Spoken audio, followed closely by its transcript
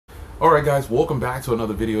Alright guys, welcome back to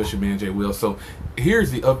another video. It's your man Jay Will. So here's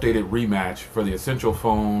the updated rematch for the Essential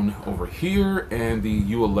phone over here and the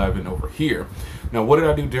U11 over here. Now what did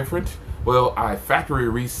I do different? Well, I factory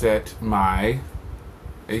reset my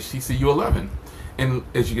HTC U11. And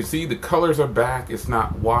as you can see, the colors are back. It's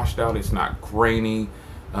not washed out. It's not grainy.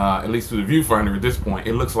 At least through the viewfinder at this point.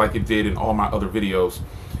 It looks like it did in all my other videos.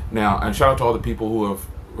 Now, and shout out to all the people who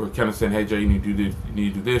were kind of saying, hey Jay, you need to do this, you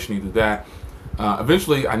need to do this, you need to do that.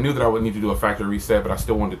 Eventually, I knew that I would need to do a factory reset, but I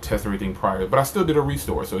still wanted to test everything prior. But I still did a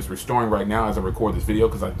restore, so it's restoring right now as I record this video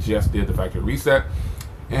because I just did the factory reset.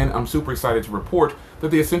 And I'm super excited to report that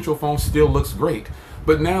the Essential phone still looks great.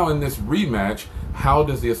 But now in this rematch, how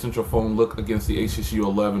does the Essential phone look against the HTC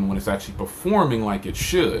U11 when it's actually performing like it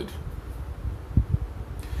should?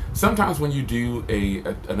 Sometimes when you do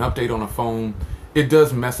an update on a phone, it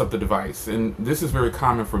does mess up the device, and this is very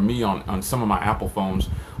common for me on some of my Apple phones.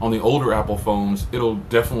 On the older Apple phones, it'll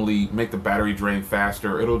definitely make the battery drain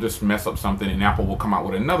faster. It'll just mess up something, and Apple will come out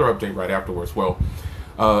with another update right afterwards. Well,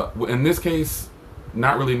 in this case,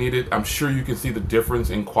 not really needed. I'm sure you can see the difference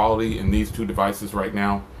in quality in these two devices right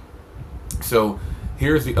now. So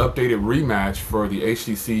here's the updated rematch for the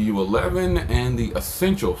HTC U11 and the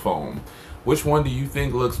Essential phone. Which one do you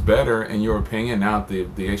think looks better in your opinion now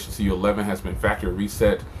that the HTC U11 has been factory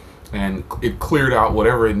reset and it cleared out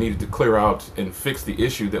whatever it needed to clear out and fix the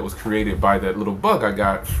issue that was created by that little bug I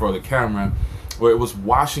got for the camera, where it was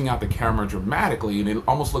washing out the camera dramatically and it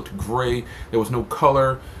almost looked gray. There was no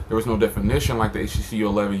color, there was no definition like the HTC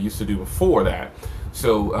U11 used to do before that.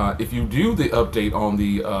 So if you do the update on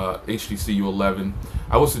the HTC U11,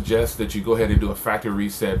 I would suggest that you go ahead and do a factory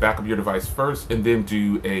reset, back up your device first, and then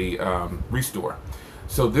do a restore.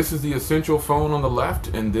 So this is the Essential phone on the left,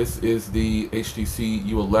 and this is the HTC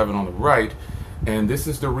U11 on the right, and this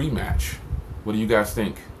is the rematch. What do you guys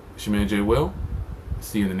think? It's your man Jay Will.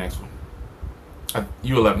 See you in the next one.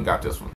 U11 got this one.